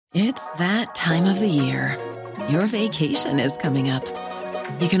It's that time of the year. Your vacation is coming up.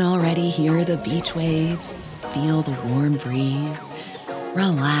 You can already hear the beach waves, feel the warm breeze,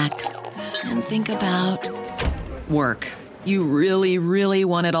 relax, and think about work. You really, really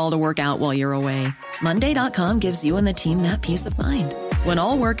want it all to work out while you're away. Monday.com gives you and the team that peace of mind. When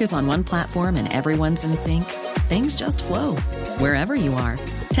all work is on one platform and everyone's in sync, things just flow. Wherever you are,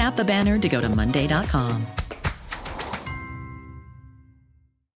 tap the banner to go to Monday.com.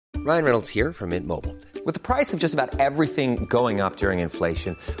 Ryan Reynolds here from Mint Mobile. With the price of just about everything going up during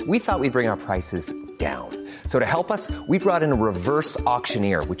inflation, we thought we'd bring our prices down. So to help us, we brought in a reverse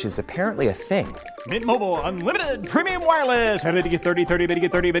auctioneer, which is apparently a thing. Mint Mobile Unlimited Premium Wireless. How to get 30, 30, bit to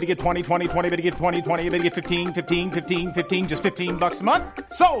get 30, bit to get 20, 20, 20, bit to get 20, 20, bit to get 15, 15, 15, 15, just $15 a month?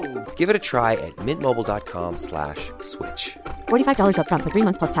 Sold! Give it a try at mintmobile.com/switch. $45 up front for 3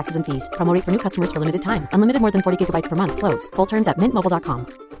 months plus taxes and fees. Promo rate for new customers for limited time. Unlimited more than 40 gigabytes per month. Slows full terms at mintmobile.com.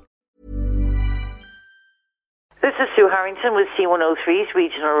 This is Sue Harrington with C103's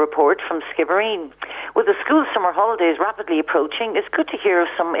regional report from Skibbereen. With the school summer holidays rapidly approaching, it's good to hear of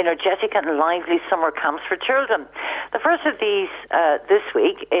some energetic and lively summer camps for children. The first of these this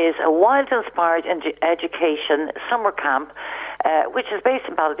week is a Wild-inspired education summer camp, which is based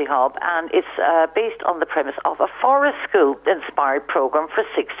in Ballydehob, and it's based on the premise of a forest school-inspired program for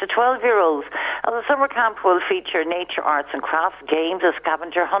 6 to 12-year-olds. And the summer camp will feature nature, arts and crafts, games, a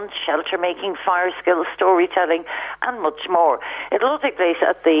scavenger hunt, shelter making, fire skills, storytelling, and much more. It'll all take place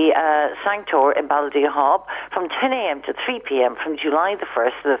at the Sanctor in Ballydehob from 10 a.m. to 3 p.m. from July the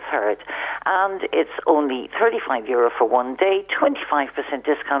 1st to the 3rd. And it's only €35 for one day, 25%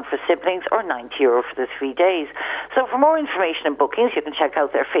 discount for siblings, or €90 for the 3 days. So for more information and bookings, you can check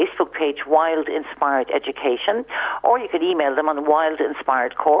out their Facebook page, Wild Inspired Education, or you can email them on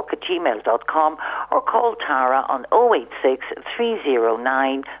wildinspiredcork@gmail.com, or call Tara on 086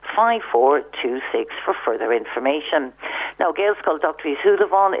 309 5426 for further information. Now, Gaelscoil Dr.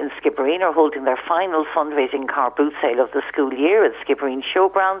 Húlaván in Skibbereen are holding their final fundraising car boot sale of the school year at Skibbereen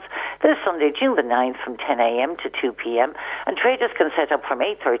Showgrounds this Sunday, June the 9th from 10 a.m. to 2 p.m. And traders can set up from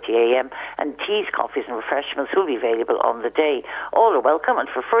 8:30 a.m. and teas, coffees and refreshments will be available on the day. All are welcome, and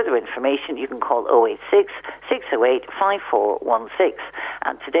for further information you can call 086 608 5416.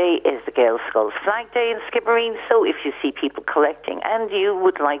 And today is the Gaelscoil Flag Day in Skibbereen, so if you see people collecting and you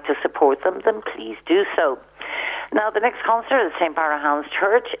would like to support them, then please do so. Now, the next concert at St. Barahans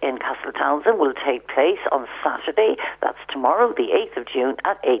Church in Castletownshend will take place on Saturday. That's tomorrow, the 8th of June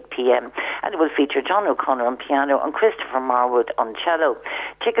at 8 p.m. And it will feature John O'Connor on piano and Christopher Marwood on cello.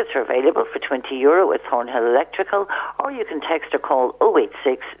 Tickets are available for €20 at Thornhill Electrical, or you can text or call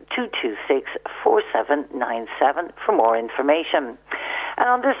 086 226 4797 for more information. And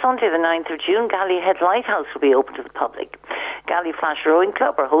on this Sunday, the 9th of June, Gallyhead Lighthouse will be open to the public. Gally Flash Rowing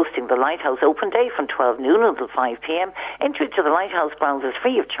Club are hosting the Lighthouse Open Day from 12 noon until 5 p.m. Entry to the Lighthouse grounds is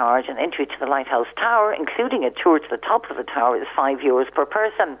free of charge, and entry to the Lighthouse Tower, including a tour to the top of the tower, is €5 per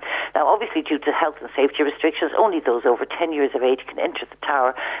person. Now, obviously, due to health and safety restrictions, only those over 10 years of age can enter the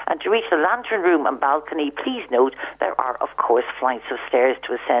tower. And to reach the lantern room and balcony, please note there are, of course, flights of stairs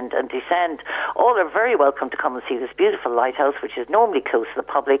to ascend and descend. All are very welcome to come and see this beautiful lighthouse, which is normally closed to the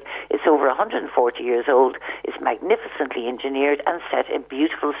public. It's over 140 years old. It's magnificently engineered and set in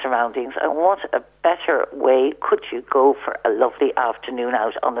beautiful surroundings. And what a better way could you go for a lovely afternoon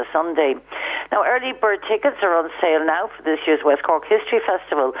out on a Sunday? Now, early bird tickets are on sale now for this year's West Cork History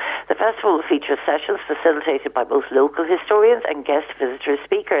Festival. The festival will feature sessions facilitated by both local historians and guest visitor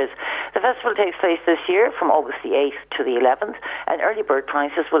speakers. The festival takes place this year from August the 8th to the 11th, and early bird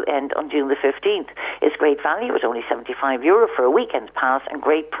prices will end on June the 15th. It's great value at only €75 for a weekend pass, and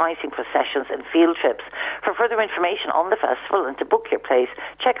great pricing for sessions and field trips. For further information on the festival and to book your place,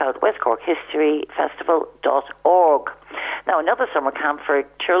 check out westcorkhistoryfestival.org. Now, another summer camp for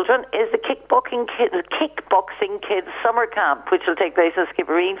children is the Kickboxing Kids Summer Camp, which will take place in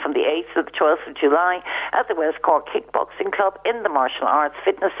Skibbereen from the 8th to the 12th of July at the West Cork Kickboxing Club in the Martial Arts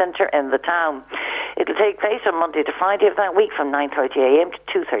Fitness Centre in the town. It will take place on Monday to Friday of that week from 9:30 a.m. to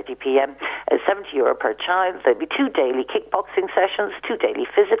 2:30 p.m. At €70 per child. There'll be 2 daily kickboxing sessions, 2 daily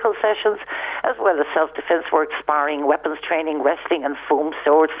physical sessions, as well as self-defense work, sparring, weapons training, wrestling and foam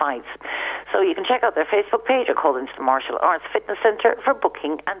sword fights. So you can check out their Facebook page or call into the Martial Arts Fitness Centre for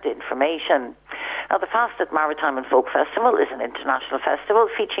booking and information. Now, the Fastnet Maritime and Folk Festival is an international festival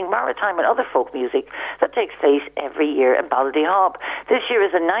featuring maritime and other folk music that takes place every year in Ballydehob. This year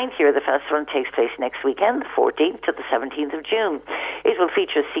is the 9th year of the festival and takes place next weekend, the 14th to the 17th of June. It will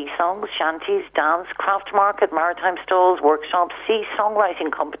feature sea songs, shanties, dance, craft market, maritime stalls, workshops, sea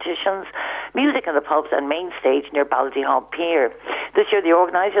songwriting competitions, music in the pubs and main stage near Ballydehob Pier. This year the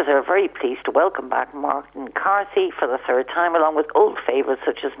organisers are very pleased to welcome back Martin Carthy for the third time, along with old favourites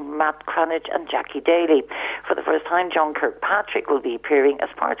such as Matt Cranage and Jackie Daly. For the first time, John Kirkpatrick will be appearing as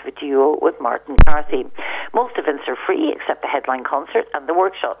part of a duo with Martin Carthy. Most events are free except the headline concert and the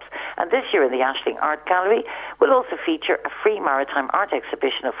workshops. And this year in the Ashling Art Gallery will also feature a free maritime art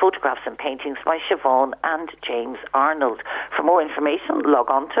exhibition of photographs and paintings by Siobhan and James Arnold. For more information,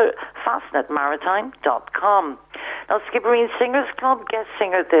 log on to fastnetmaritime.com. Now, Skibbereen Singers Club guest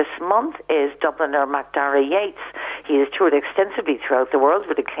singer this month is Dubliner MacDara Yates. He has toured extensively throughout the world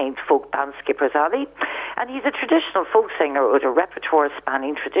with acclaimed folk band Skipper's Alley, and he's a traditional folk singer with a repertoire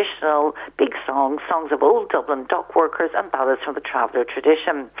spanning traditional big songs, songs of old Dublin dock workers and ballads from the traveller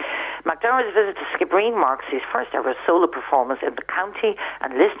tradition. MacDara's visit to Skibbereen marks his first ever solo performance in the county,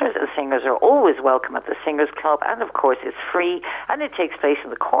 and listeners and singers are always welcome at the Singers Club, and of course it's free, and it takes place in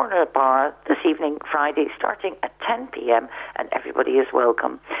the Corner Bar this evening, Friday, starting at 10 p.m, and everybody is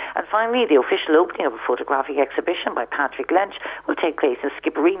welcome. And finally, the official opening of a photographic exhibition by Patrick Lynch will take place in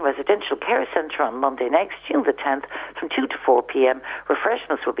Skibbereen Residential Care Centre on Monday next, June the 10th, from 2 to 4 p.m.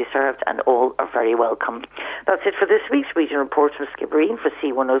 Refreshments will be served and all are very welcome. That's it for this week's Region Report from Skibbereen for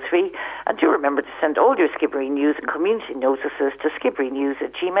C103. And do remember to send all your Skibbereen news and community notices to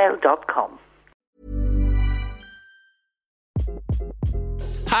skibbereennews@gmail.com.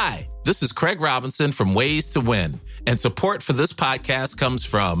 Hi, this is Craig Robinson from Ways to Win, and support for this podcast comes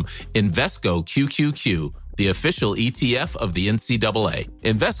from Invesco QQQ, the official ETF of the NCAA.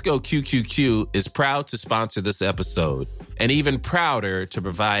 Invesco QQQ is proud to sponsor this episode, and even prouder to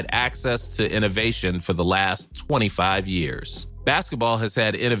provide access to innovation for the last 25 years. Basketball has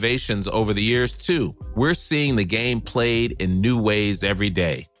had innovations over the years, too. We're seeing the game played in new ways every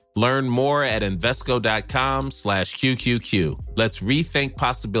day. Learn more at Invesco.com/QQQ. Let's rethink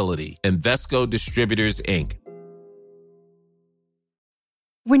possibility. Invesco Distributors, Inc.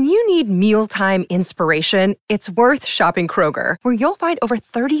 When you need mealtime inspiration, it's worth shopping Kroger, where you'll find over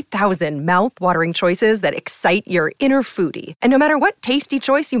 30,000 mouth-watering choices that excite your inner foodie. And no matter what tasty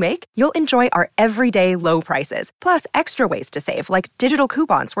choice you make, you'll enjoy our everyday low prices, plus extra ways to save, like digital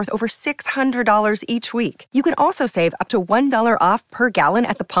coupons worth over $600 each week. You can also save up to $1 off per gallon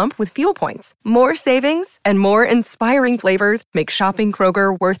at the pump with fuel points. More savings and more inspiring flavors make shopping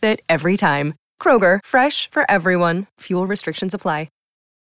Kroger worth it every time. Kroger, fresh for everyone. Fuel restrictions apply.